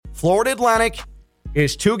Florida Atlantic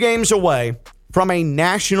is 2 games away from a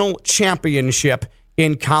national championship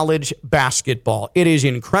in college basketball. It is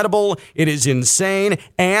incredible. It is insane,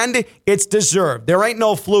 and it's deserved. There ain't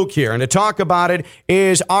no fluke here. And to talk about it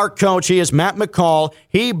is our coach. He is Matt McCall.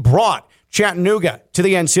 He brought Chattanooga to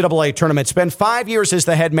the NCAA tournament. Spent 5 years as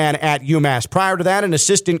the head man at UMass. Prior to that, an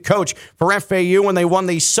assistant coach for FAU when they won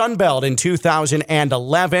the Sun Belt in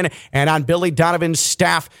 2011. And on Billy Donovan's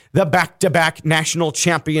staff, the back-to-back national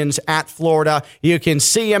champions at Florida. You can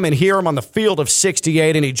see him and hear him on the field of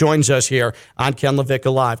 68, and he joins us here on Ken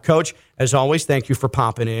LaVicka Live. Coach, as always, thank you for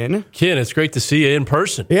popping in. Ken, it's great to see you in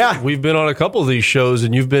person. Yeah. We've been on a couple of these shows,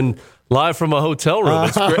 and you've been live from a hotel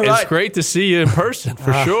room. It's great to see you in person,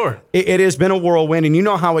 for sure. It has been a whirlwind, and you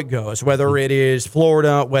know how it goes. Whether it is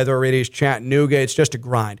Florida, whether it is Chattanooga, it's just a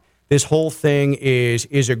grind. This whole thing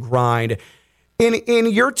is a grind.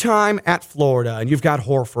 In your time at Florida, and you've got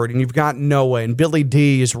Horford, and you've got Noah, and Billy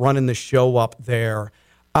D is running the show up there.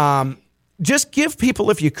 Just give people,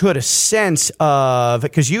 if you could, a sense of,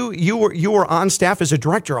 because you were on staff as a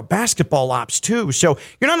director of basketball ops too. So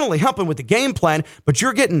you're not only helping with the game plan, but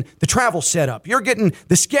you're getting the travel set up. You're getting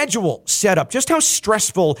the schedule set up. Just how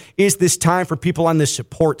stressful is this time for people on this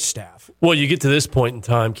support staff? Well, you get to this point in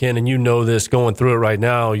time, Ken, and you know this going through it right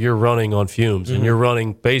now, you're running on fumes, and you're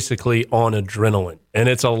running basically on adrenaline. And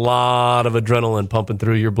it's a lot of adrenaline pumping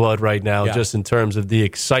through your blood right now, just in terms of the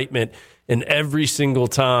excitement. And every single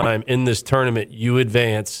time in this tournament you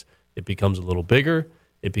advance, it becomes a little bigger.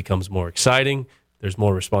 It becomes more exciting. There's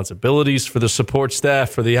more responsibilities for the support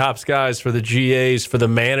staff, for the ops guys, for the GAs, for the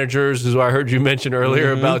managers, as I heard you mention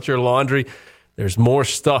earlier about your laundry. There's more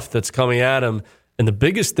stuff that's coming at them. And the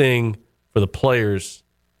biggest thing for the players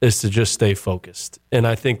is to just stay focused. And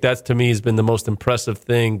I think that, to me, has been the most impressive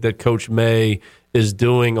thing that Coach May is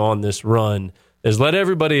doing on this run, is let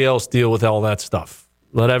everybody else deal with all that stuff.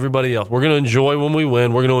 Let everybody else. We're going to enjoy when we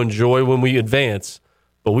win. We're going to enjoy when we advance.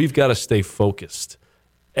 But we've got to stay focused.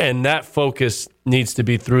 And that focus needs to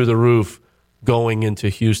be through the roof going into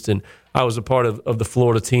Houston. I was a part of the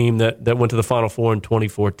Florida team that went to the Final Four in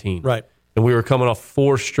 2014. Right. And we were coming off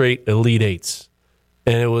 4 straight Elite Eights.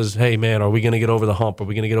 And it was, hey, man, are we going to get over the hump? Are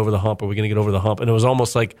we going to get over the hump? Are we going to get over the hump? And it was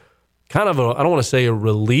almost like kind of I don't want to say a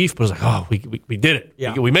relief, but it was like, oh, we did it.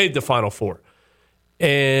 Yeah. We made the Final Four.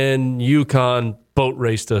 And UConn boat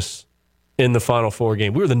raced us in the Final Four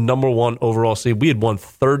game. We were the number 1 overall seed. We had won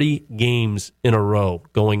 30 games in a row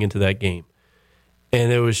going into that game.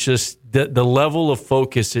 And it was just the level of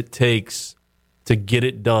focus it takes to get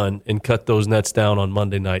it done and cut those nets down on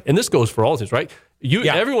Monday night. And this goes for all teams, right?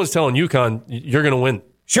 Everyone's telling UConn, you're going to win.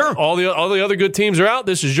 Sure. All the other good teams are out.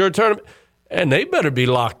 This is your tournament. And they better be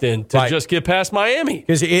locked in to just get past Miami,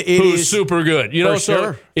 because who's super good. You know,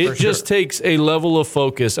 so it just takes a level of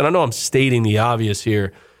focus. And I know I'm stating the obvious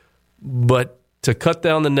here, but to cut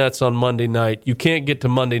down the nets on Monday night, you can't get to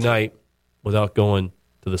Monday night without going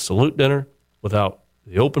to the salute dinner, without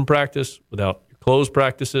the open practice, without your closed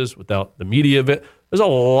practices, without the media event. There's a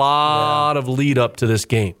lot of lead up to this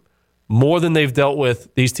game. More than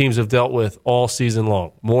these teams have dealt with all season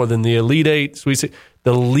long. More than the Elite Eight, Sweet 16.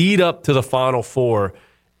 The lead up to the Final Four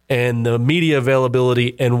and the media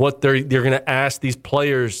availability and what they're going to ask these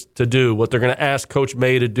players to do, what they're going to ask Coach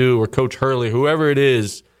May to do or Coach Hurley, whoever it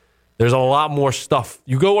is, there's a lot more stuff.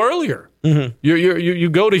 You go earlier. Mm-hmm. You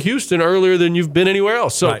go to Houston earlier than you've been anywhere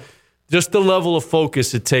else. So just the level of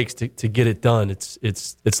focus it takes to get it done,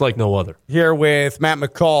 it's like no other. Here with Matt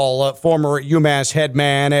McCall, former UMass head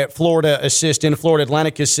man, Florida assistant, Florida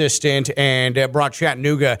Atlantic assistant, and brought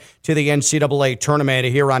Chattanooga to the NCAA tournament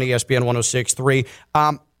here on ESPN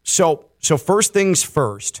 106.3. So first things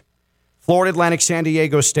first, Florida Atlantic San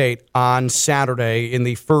Diego State on Saturday in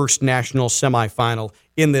the first national semifinal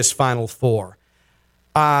in this Final Four.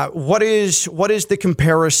 What is the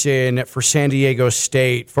comparison for San Diego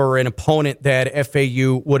State for an opponent that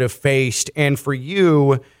FAU would have faced? And for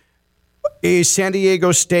you, is San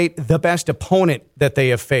Diego State the best opponent that they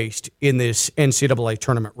have faced in this NCAA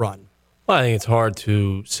tournament run? Well, I think it's hard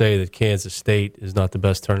to say that Kansas State is not the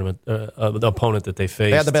best tournament opponent that they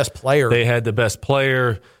faced. They had the best player. They had the best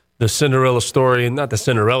player. The Cinderella story, and not the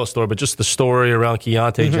Cinderella story, but just the story around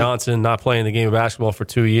Keontae Johnson not playing the game of basketball for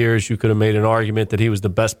 2 years. You could have made an argument that he was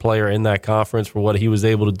the best player in that conference for what he was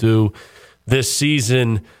able to do this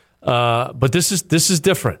season. But this is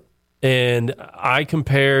different. And I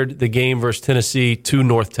compared the game versus Tennessee to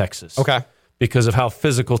North Texas. Okay. Because of how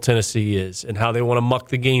physical Tennessee is and how they want to muck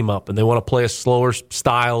the game up and they want to play a slower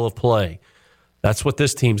style of play. That's what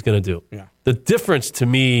this team's going to do. Yeah. The difference to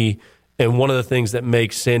me, and one of the things that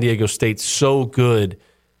makes San Diego State so good,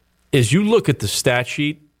 is you look at the stat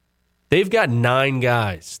sheet They've got 9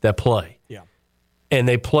 guys that play. Yeah. And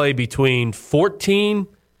they play between 14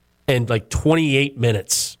 and like 28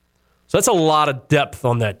 minutes. So that's a lot of depth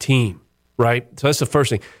on that team, right? So that's the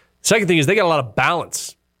first thing. Second thing is they got a lot of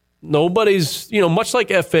balance. Nobody's, much like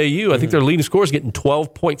FAU, I think their leading scorer is getting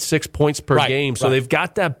 12.6 points per game. So they've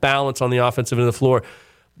got that balance on the offensive end of the floor.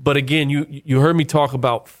 But again, you heard me talk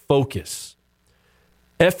about focus.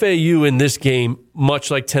 FAU in this game,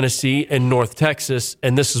 much like Tennessee and North Texas,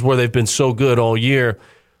 and this is where they've been so good all year,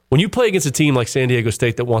 when you play against a team like San Diego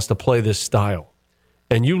State that wants to play this style,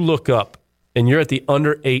 and you look up and you're at the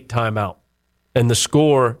under 8 timeout, and the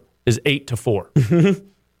score is 8-4.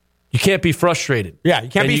 You can't be frustrated. Yeah, you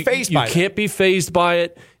can't be fazed by it. You can't be fazed by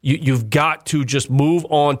it. You've got to just move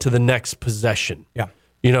on to the next possession. Yeah.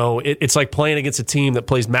 It's like playing against a team that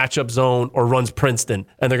plays matchup zone or runs Princeton,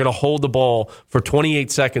 and they're going to hold the ball for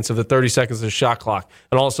 28 seconds of the 30 seconds of the shot clock,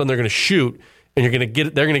 and all of a sudden they're going to shoot, and they're going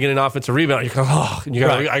to get an offensive rebound. You're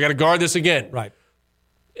going, I got to guard this again. Right.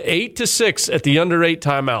 8-6 at the under 8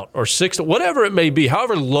 timeout, or 6, whatever it may be,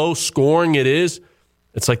 however low scoring it is.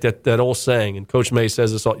 It's like that old saying, and Coach May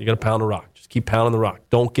says this all, you got to pound the rock. Just keep pounding the rock.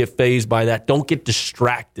 Don't get fazed by that. Don't get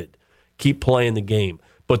distracted. Keep playing the game.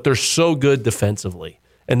 But they're so good defensively,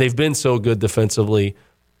 and they've been so good defensively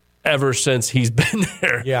ever since he's been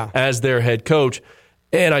there as their head coach.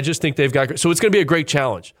 And I just think they've got – so it's going to be a great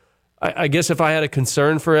challenge. I guess if I had a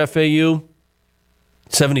concern for FAU,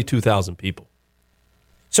 72,000 people.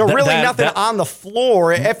 So nothing on the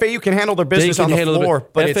floor. FAU can handle their business on the floor.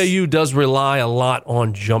 But FAU does rely a lot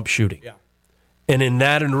on jump shooting. Yeah. And in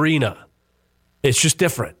that arena, it's just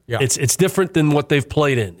different. Yeah. It's different than what they've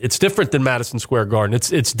played in. It's different than Madison Square Garden. It's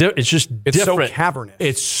just different. It's so cavernous.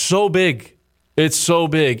 It's so big. It's so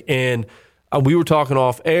big. And we were talking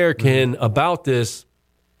off air, Ken, about this.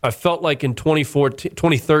 I felt like in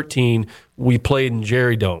 2013, we played in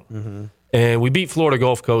Jerry Dome. Mm-hmm. And we beat Florida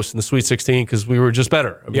Gulf Coast in the Sweet 16 because we were just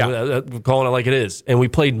better. We're calling it like it is. And we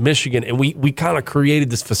played Michigan, and we kind of created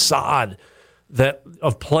this facade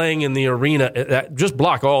of playing in the arena. That just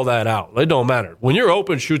block all that out. It don't matter. When you're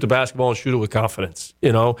open, shoot the basketball and shoot it with confidence,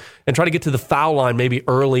 and try to get to the foul line maybe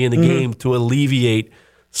early in the game to alleviate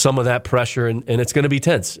some of that pressure. And it's going to be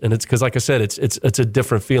tense. And it's because, like I said, it's a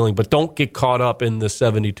different feeling. But don't get caught up in the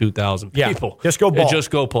 72,000 people. Just go ball. And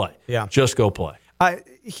just go play. Yeah. Just go play.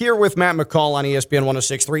 Here with Matt McCall on ESPN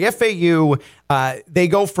 106.3. FAU, they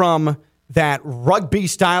go from that rugby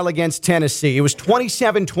style against Tennessee. It was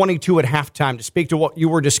 27-22 at halftime. To speak to what you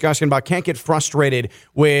were discussing about, can't get frustrated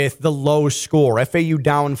with the low score. FAU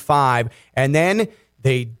down 5. And then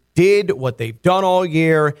they did what they've done all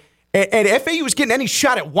year. And FAU was getting any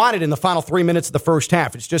shot it wanted in the final 3 minutes of the first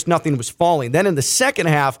half. It's just nothing was falling. Then in the second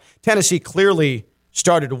half, Tennessee clearly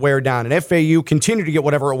started to wear down, and FAU continued to get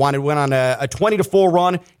whatever it wanted, went on a 20-4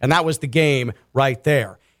 run, and that was the game right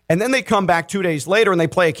there. And then they come back 2 days later, and they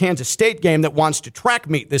play a Kansas State game that wants to track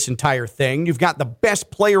meet this entire thing. You've got the best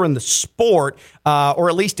player in the sport, or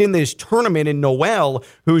at least in this tournament, in Noel,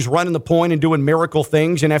 who's running the point and doing miracle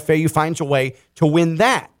things, and FAU finds a way to win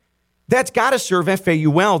that. That's got to serve FAU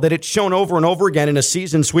well, that it's shown over and over again in a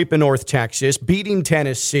season sweep in North Texas, beating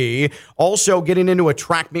Tennessee, also getting into a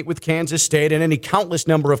track meet with Kansas State and any countless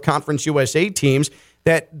number of Conference USA teams,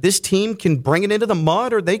 that this team can bring it into the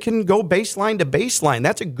mud or they can go baseline to baseline.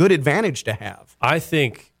 That's a good advantage to have. I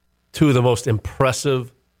think two of the most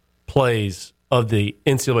impressive plays of the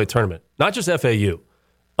NCAA tournament, not just FAU,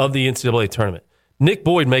 of the NCAA tournament. Nick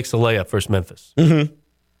Boyd makes the layup versus Memphis to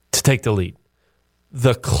take the lead.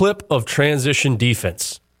 The clip of transition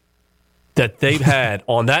defense that they've had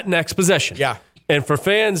on that next possession. Yeah. And for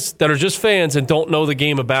fans that are just fans and don't know the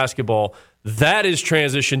game of basketball, that is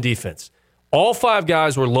transition defense. All 5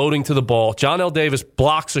 guys were loading to the ball. John L. Davis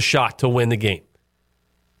blocks a shot to win the game.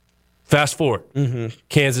 Fast forward.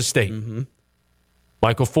 Kansas State.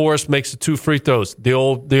 Michael Forrest makes the 2 free throws. The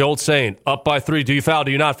old saying, up by 3, do you foul,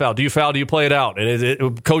 do you not foul? Do you foul, do you play it out?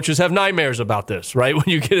 And coaches have nightmares about this, right, when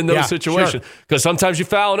you get in those situations. Because sometimes you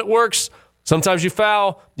foul and it works. Sometimes you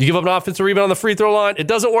foul, you give up an offensive rebound on the free throw line. It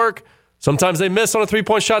doesn't work. Sometimes they miss on a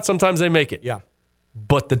 3-point shot. Sometimes they make it. Yeah.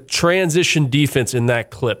 But the transition defense in that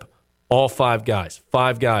clip, all 5 guys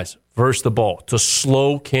versus the ball to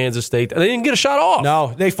slow Kansas State. They didn't get a shot off.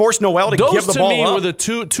 No, they forced Noel to give the ball up. Those to me were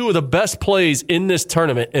the two of the best plays in this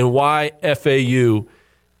tournament and why FAU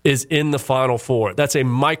is in the Final Four. That's a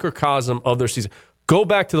microcosm of their season. Go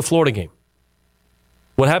back to the Florida game.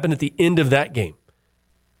 What happened at the end of that game?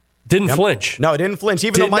 Didn't flinch. No, it didn't flinch.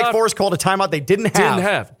 Even though Mike Forrest called a timeout, they didn't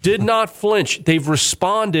have. Did not flinch. They've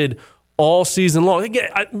responded all season long.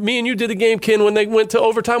 Me and you did the game, Ken, when they went to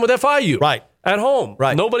overtime with FIU. Right. At home.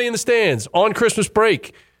 Right. Nobody in the stands. On Christmas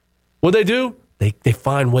break. What they do, they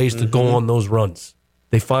find ways to go on those runs.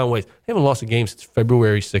 They find ways. They haven't lost a game since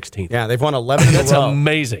February 16th. Yeah, they've won 11 in a row. That's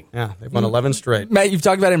amazing. Yeah, they've won 11 straight. Matt, you've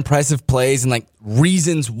talked about impressive plays and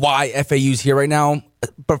reasons why FAU's here right now,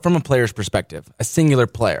 but from a player's perspective, a singular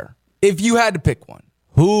player. If you had to pick one,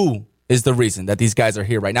 who is the reason that these guys are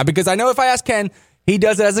here right now? Because I know if I ask Ken, he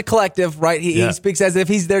does it as a collective, right? He speaks as if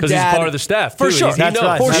he's their dad. Because he's part of the staff, too. For sure. That's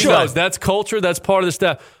right. For sure. That's culture. That's part of the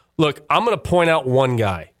staff. Look, I'm going to point out one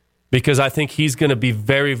guy because I think he's going to be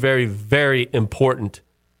very, very, very important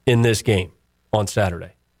in this game on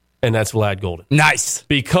Saturday, and that's Vlad Golden. Nice.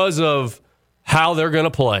 Because of how they're going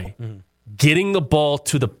to play, getting the ball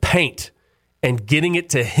to the paint and getting it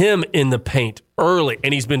to him in the paint early,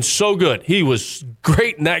 and he's been so good. He was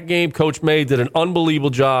great in that game. Coach May did an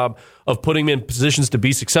unbelievable job of putting him in positions to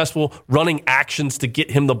be successful, running actions to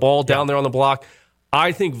get him the ball down there on the block.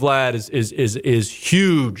 I think Vlad is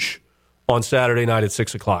huge on Saturday night at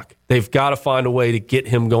 6 o'clock. They've got to find a way to get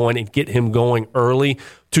him going and get him going early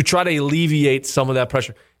to try to alleviate some of that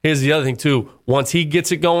pressure. Here's the other thing, too. Once he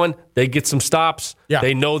gets it going, they get some stops. Yeah.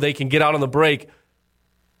 They know they can get out on the break.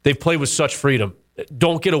 They've played with such freedom.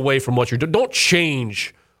 Don't get away from what you're doing. Don't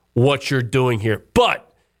change what you're doing here. But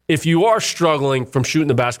if you are struggling from shooting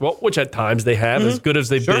the basketball, which at times they have, as good as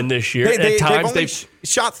they've been this year, at times they've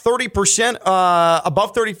shot 30%,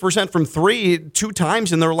 above 30% from three 2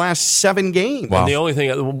 times in their last 7 games. Wow. And the only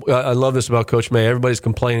thing I love this about Coach May, everybody's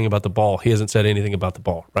complaining about the ball. He hasn't said anything about the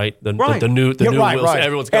ball, right? The new Wilson. Right.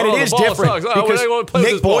 Everyone's going, and it is different because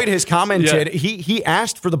Nick Boyd has commented. Yeah. He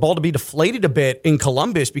asked for the ball to be deflated a bit in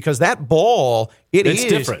Columbus because that ball it's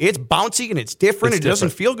different. It's bouncy and it's different. It doesn't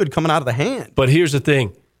feel good coming out of the hand. But here's the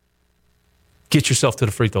thing. Get yourself to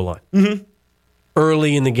the free throw line.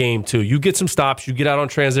 Early in the game, too. You get some stops. You get out on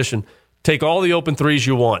transition. Take all the open threes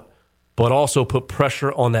you want, but also put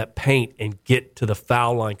pressure on that paint and get to the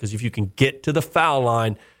foul line. Because if you can get to the foul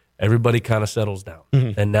line, everybody kind of settles down.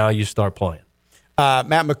 And now you start playing.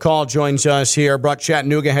 Matt McCall joins us here. Brought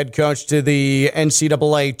Chattanooga head coach to the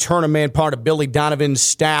NCAA tournament, part of Billy Donovan's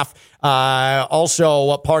staff.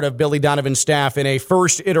 Also a part of Billy Donovan's staff in a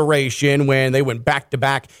first iteration when they went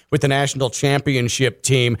back-to-back with the national championship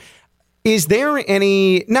team. Is there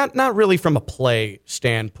any, not really from a play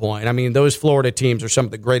standpoint, I mean, those Florida teams are some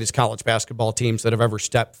of the greatest college basketball teams that have ever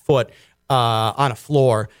stepped foot on a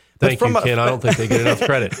floor. Thank you, Ken. I don't think they get enough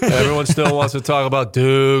credit. Everyone still wants to talk about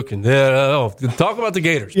Duke and talk about the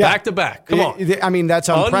Gators back to back. Come on. I mean, that's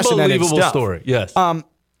unprecedented Unbelievable stuff. Story. Yes.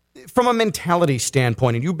 From a mentality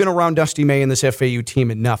standpoint, and you've been around Dusty May and this FAU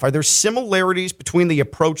team enough, are there similarities between the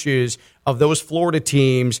approaches of those Florida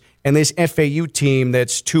teams and this FAU team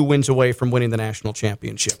that's 2 wins away from winning the national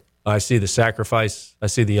championship? I see the sacrifice. I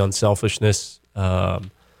see the unselfishness.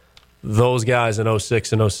 Those guys in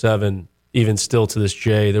 06 and 07. Even still to this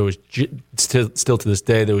day, there was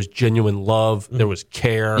genuine love. There was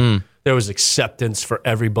care. There was acceptance for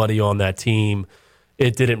everybody on that team.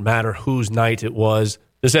 It didn't matter whose night it was.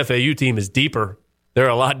 This FAU team is deeper. They're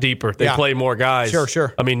a lot deeper. They play more guys.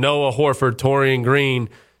 Sure. I mean, Noah Horford, Torian Green,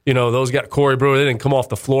 those got Corey Brewer. They didn't come off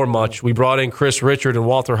the floor much. We brought in Chris Richard and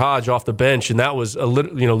Walter Hodge off the bench, and that was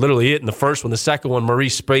literally it in the first one. The second one,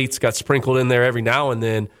 Maurice Spates got sprinkled in there every now and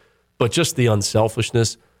then. But just the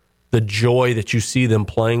unselfishness, the joy that you see them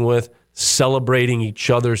playing with, celebrating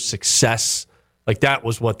each other's success, that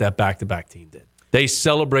was what that back-to-back team did. They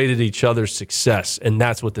celebrated each other's success, and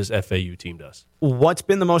that's what this FAU team does. What's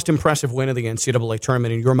been the most impressive win of the NCAA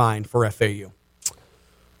tournament in your mind for FAU?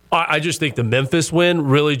 I just think the Memphis win,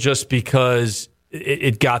 really just because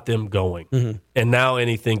it got them going, and now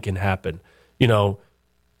anything can happen.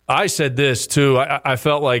 I said this, too. I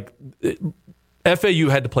felt like FAU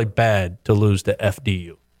had to play bad to lose to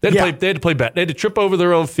FDU. They had to play bad. They had to trip over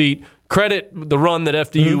their own feet, credit the run that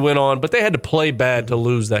FDU went on, but they had to play bad to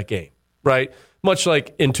lose that game, right? Much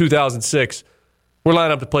like in 2006, we're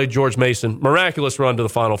lined up to play George Mason. Miraculous run to the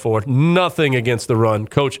Final Four. Nothing against the run.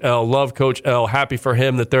 Coach L, love Coach L. Happy for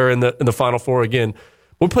him that they're in the Final Four again.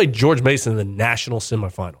 We played George Mason in the national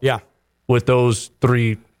semifinal. Yeah. With those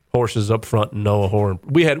 3 horses up front and Noah Horn.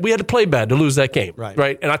 We had to play bad to lose that game.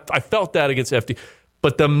 Right? And I felt that against FD.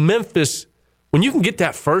 But the Memphis, when you can get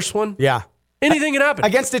that first one, anything can happen.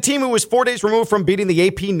 Against a team who was 4 days removed from beating the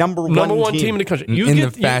AP number one team in the country.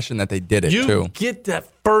 Fashion that they did it, too. You get that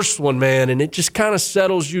first one, man, and it just kind of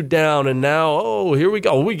settles you down. And now, here we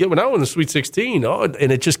go. We're now in the Sweet 16.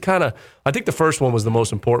 And it just kind of, I think the first one was the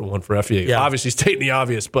most important one for FAU. Yeah. Obviously, stating the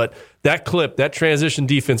obvious, but that clip, that transition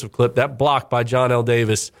defensive clip, that block by John L.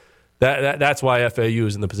 Davis, that's why FAU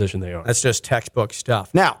is in the position they are. That's just textbook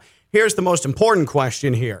stuff. Now, here's the most important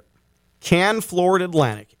question here. Can Florida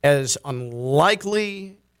Atlantic, as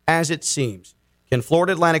unlikely as it seems, can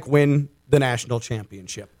Florida Atlantic win the national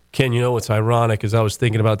championship? Ken, you know what's ironic is I was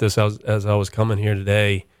thinking about this as I was coming here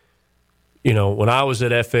today. You know, when I was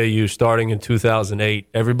at FAU starting in 2008,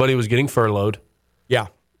 everybody was getting furloughed. Yeah.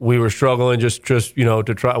 We were struggling just you know,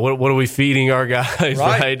 to try. What are we feeding our guys,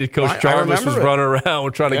 right? Coach Jarvis was running around. We're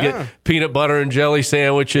trying to get peanut butter and jelly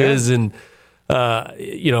sandwiches. And,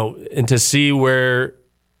 you know, and to see where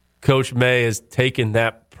Coach May has taken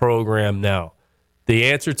that program now. The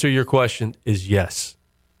answer to your question is yes.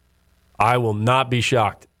 I will not be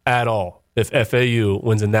shocked at all if FAU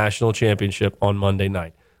wins a national championship on Monday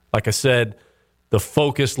night. Like I said, the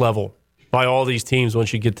focus level by all these teams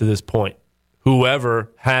once you get to this point,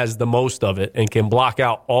 whoever has the most of it and can block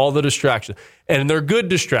out all the distractions. And they're good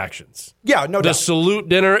distractions. Yeah, no doubt. The salute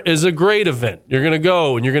dinner is a great event. You're going to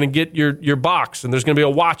go and you're going to get your box, and there's going to be a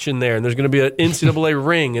watch in there, and there's going to be an NCAA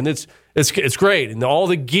ring, and it's great. And all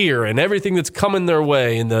the gear and everything that's coming their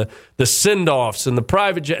way, and the send-offs and the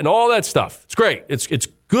private jet and all that stuff. It's great. It's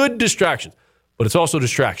good distractions, but it's also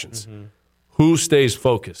distractions. Mm-hmm. Who stays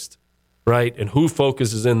focused, right? And who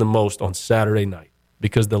focuses in the most on Saturday night?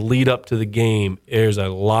 Because the lead up to the game, there's a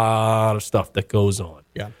lot of stuff that goes on.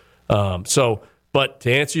 Yeah. But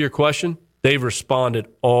to answer your question, they've responded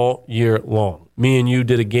all year long. Me and you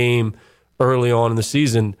did a game early on in the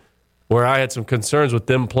season where I had some concerns with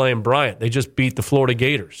them playing Bryant. They just beat the Florida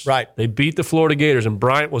Gators. Right. They beat the Florida Gators, and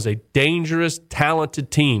Bryant was a dangerous,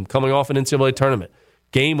 talented team coming off an NCAA tournament.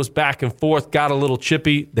 Game was back and forth, got a little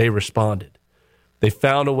chippy. They responded. They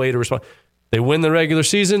found a way to respond. They win the regular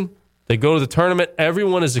season. They go to the tournament.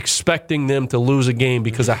 Everyone is expecting them to lose a game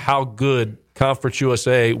because of how good Conference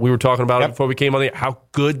USA, we were talking about it before we came on the air, how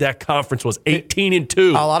good that conference was, 18-2.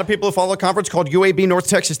 A lot of people who follow the conference called UAB North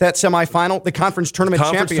Texas, that semifinal, the conference tournament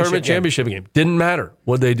championship game. Didn't matter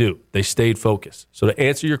what they do. They stayed focused. So to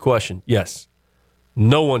answer your question, yes,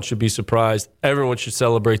 no one should be surprised. Everyone should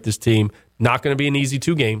celebrate this team. Not going to be an easy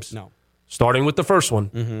 2 games. No. Starting with the first one.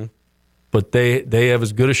 Mm-hmm. But they have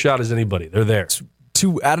as good a shot as anybody. They're there.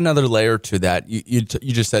 To add another layer to that, you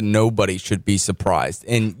just said nobody should be surprised.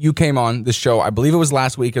 And you came on the show, I believe it was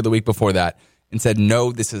last week or the week before that, and said,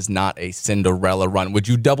 no, this is not a Cinderella run. Would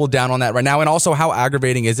you double down on that right now? And also, how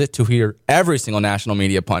aggravating is it to hear every single national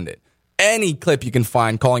media pundit, any clip you can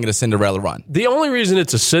find, calling it a Cinderella run? The only reason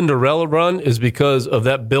it's a Cinderella run is because of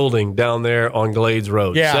that building down there on Glades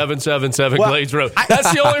Road. Yeah. 777 Glades Road.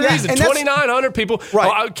 That's the only reason. 2,900 people.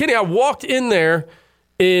 Right. Kenny, I walked in there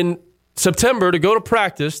in September to go to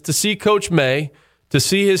practice, to see Coach May, to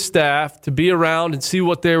see his staff, to be around and see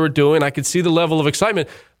what they were doing. I could see the level of excitement.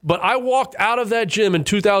 But I walked out of that gym in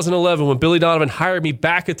 2011 when Billy Donovan hired me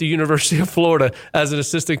back at the University of Florida as an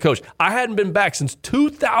assistant coach. I hadn't been back since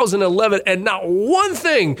 2011, and not one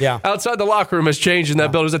thing outside the locker room has changed in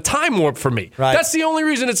that building. It was a time warp for me. Right. That's the only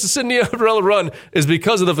reason it's a Cinderella run is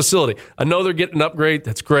because of the facility. I know they're getting an upgrade.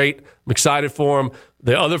 That's great. I'm excited for them.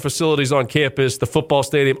 The other facilities on campus, the football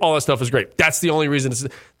stadium, all that stuff is great. That's the only reason.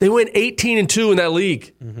 They went 18-2 in that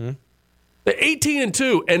league. Mm-hmm. They're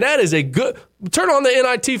 18-2, and that is a good. Turn on the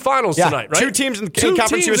NIT finals tonight, right? 2 teams in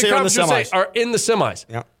Conference USA are in the semis. Are in the semis.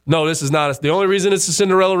 Yeah. No, this is not. The only reason it's a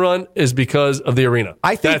Cinderella run is because of the arena.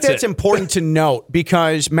 I think that's important to note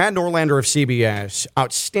because Matt Norlander of CBS,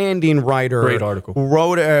 outstanding writer, great article,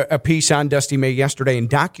 wrote a piece on Dusty May yesterday and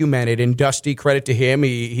documented. And Dusty, credit to him,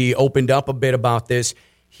 he opened up a bit about this.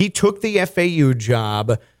 He took the FAU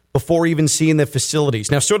job before even seeing the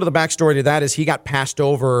facilities. Now, sort of the backstory to that is he got passed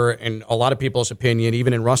over, in a lot of people's opinion,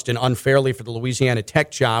 even in Ruston, unfairly for the Louisiana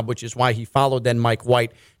Tech job, which is why he followed then Mike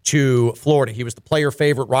White to Florida. He was the player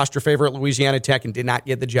favorite, roster favorite at Louisiana Tech and did not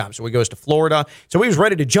get the job. So he goes to Florida. So he was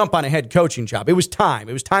ready to jump on a head coaching job. It was time.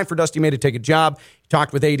 It was time for Dusty May to take a job. He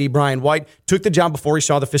talked with AD Brian White, took the job before he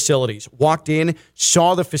saw the facilities, walked in,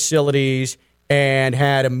 saw the facilities, and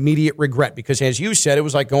had immediate regret because, as you said, it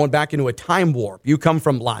was like going back into a time warp. You come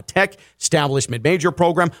from La Tech, established mid-major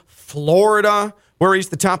program, Florida, where he's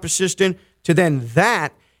the top assistant, to then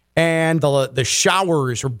that, and the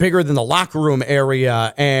showers are bigger than the locker room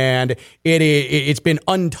area, and it's been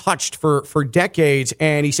untouched for decades.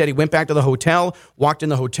 And he said he went back to the hotel, walked in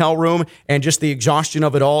the hotel room, and just the exhaustion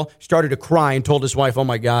of it all, started to cry and told his wife, oh,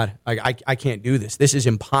 my God, I can't do this. This is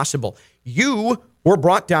impossible. You were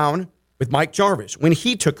brought down with Mike Jarvis when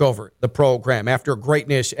he took over the program after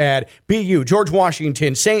greatness at BU, George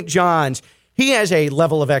Washington, St. John's. He has a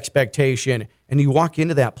level of expectation, and you walk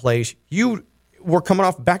into that place, you were coming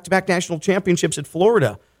off back-to-back national championships at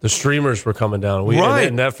Florida. The streamers were coming down.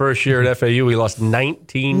 In that first year at FAU, we lost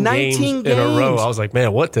 19 games in a row. I was like,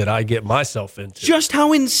 man, what did I get myself into? Just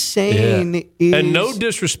how insane is... And no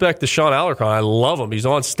disrespect to Sean Alarcon. I love him. He's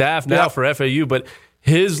on staff now for FAU, but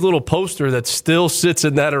his little poster that still sits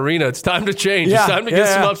in that arena. It's time to change. Yeah, it's time to get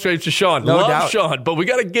some upgrades to Sean. No Love doubt. Sean, but we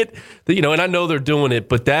got to get and I know they're doing it,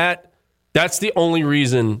 but that's the only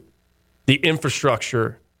reason, the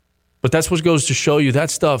infrastructure. But that's what goes to show you that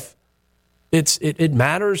stuff. It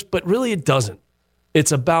matters, but really it doesn't.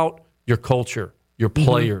 It's about your culture, your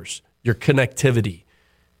players, your connectivity,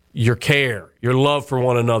 your care, your love for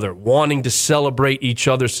one another, wanting to celebrate each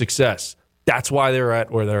other's success. That's why they're at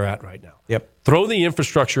where they're at right now. Yep. Throw the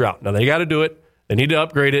infrastructure out. Now, they got to do it. They need to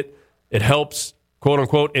upgrade it. It helps, quote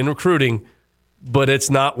unquote, in recruiting, but it's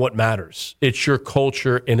not what matters. It's your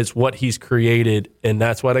culture, and it's what he's created, and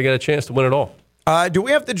that's why they got a chance to win it all. Do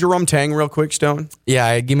we have the Jerome Tang real quick, Stone?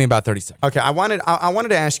 Yeah, give me about 30 seconds. Okay, I wanted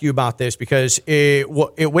to ask you about this because it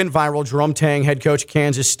went viral. Jerome Tang, head coach of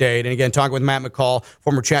Kansas State, and again, talking with Matt McCall,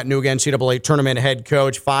 former Chattanooga NCAA tournament head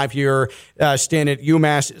coach, 5-year stint at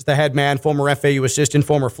UMass as the head man, former FAU assistant,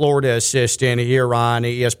 former Florida assistant here on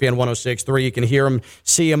ESPN 106.3. You can hear him,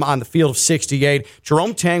 see him on the field of 68.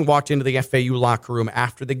 Jerome Tang walked into the FAU locker room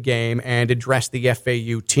after the game and addressed the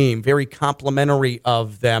FAU team. Very complimentary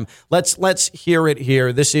of them. Let's hear it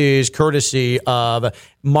here. This is courtesy of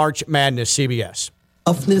March Madness CBS.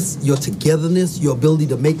 Toughness, your togetherness, your ability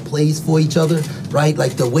to make plays for each other, right?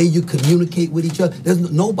 Like the way you communicate with each other.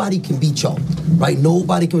 Nobody can beat y'all, right?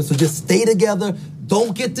 Nobody can. So just stay together.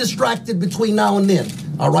 Don't get distracted between now and then,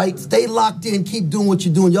 all right? Stay locked in. Keep doing what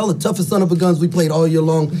you're doing. Y'all the toughest son of a guns we played all year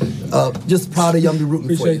long. Just proud of y'all. Be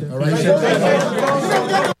rooting for you, all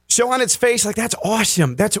right? So on its face, like, that's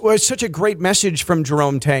awesome. It's such a great message from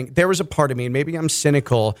Jerome Tang. There was a part of me, and maybe I'm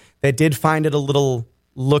cynical, that did find it a little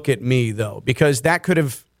look at me, though, because that could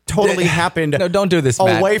have totally happened. No, don't do this,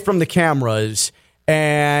 Matt. Away from the cameras,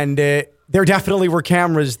 and there definitely were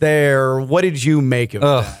cameras there. What did you make of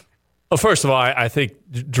that? Well, first of all, I think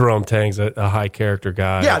Jerome Tang's a high character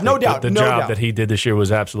guy. Yeah, no doubt. The job that he did this year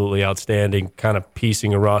was absolutely outstanding, kind of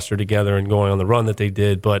piecing a roster together and going on the run that they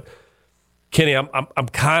did, but Kenny,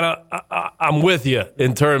 I'm with you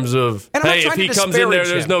in terms of, hey, if he comes in there,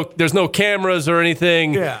 there's no cameras or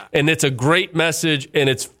anything, and it's a great message and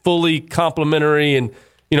it's fully complimentary. And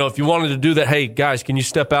if you wanted to do that, hey guys, can you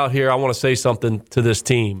step out here? I want to say something to this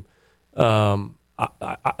team.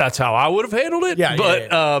 That's how I would have handled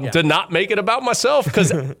it. To not make it about myself,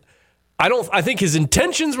 because I think his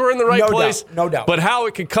intentions were in the right place. No doubt. But how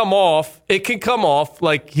it can come off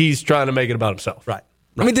like he's trying to make it about himself. Right.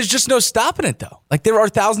 I mean, there's just no stopping it, though. Like, there are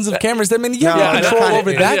thousands of cameras. I mean, you have no control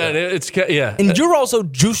over that. And you're also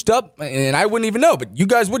juiced up, and I wouldn't even know, but you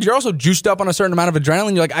guys would. You're also juiced up on a certain amount of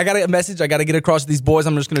adrenaline. You're like, I got a message. I got to get across to these boys.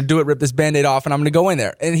 I'm just going to do it, rip this Band-Aid off, and I'm going to go in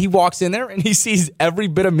there. And he walks in there, and he sees every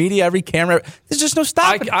bit of media, every camera. There's just no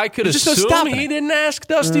stopping it. I could assume he didn't ask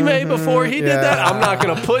Dusty May before he did that. I'm not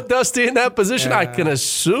going to put Dusty in that position. I can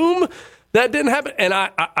assume that didn't happen. And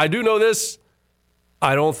I do know this.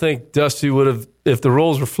 I don't think Dusty would have, if the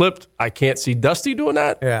roles were flipped, I can't see Dusty doing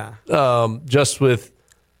that. Yeah. Just with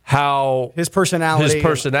how his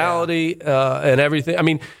personality and everything. I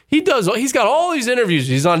mean, he's got all these interviews.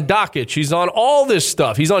 He's on Docket. He's on all this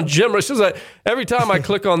stuff. He's on Jim. It's just like every time I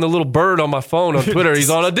click on the little bird on my phone on Twitter, he's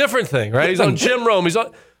on a different thing, right? He's on Jim Rome.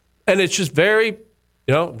 And it's just very,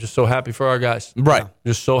 I'm just so happy for our guys. Right.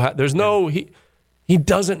 Just so happy. There's no, he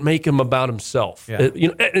doesn't make him about himself. Yeah.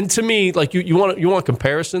 And to me, like you want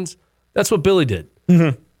comparisons. That's what Billy did.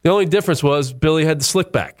 Mm-hmm. The only difference was Billy had the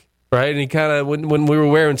slick back, right? And he kind of, when we were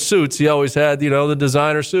wearing suits, he always had, the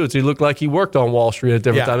designer suits. He looked like he worked on Wall Street at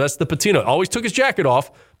different times. That's the patina. Always took his jacket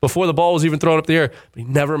off before the ball was even thrown up the air, but he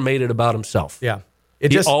never made it about himself. Yeah.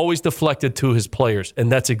 He always deflected to his players,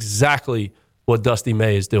 and that's exactly what Dusty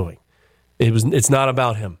May is doing. It's not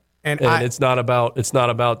about him. And it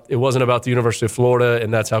wasn't about the University of Florida,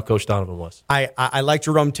 and that's how Coach Donovan was. I like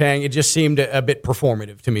Jerome Tang. It just seemed a bit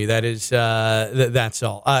performative to me. That is, that's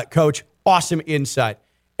all. Coach, awesome insight.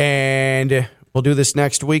 And we'll do this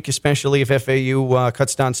next week, especially if FAU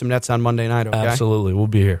cuts down some nets on Monday night, okay? Absolutely. We'll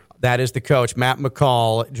be here. That is the coach, Matt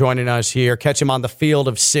McCall, joining us here. Catch him on the field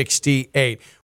of 68.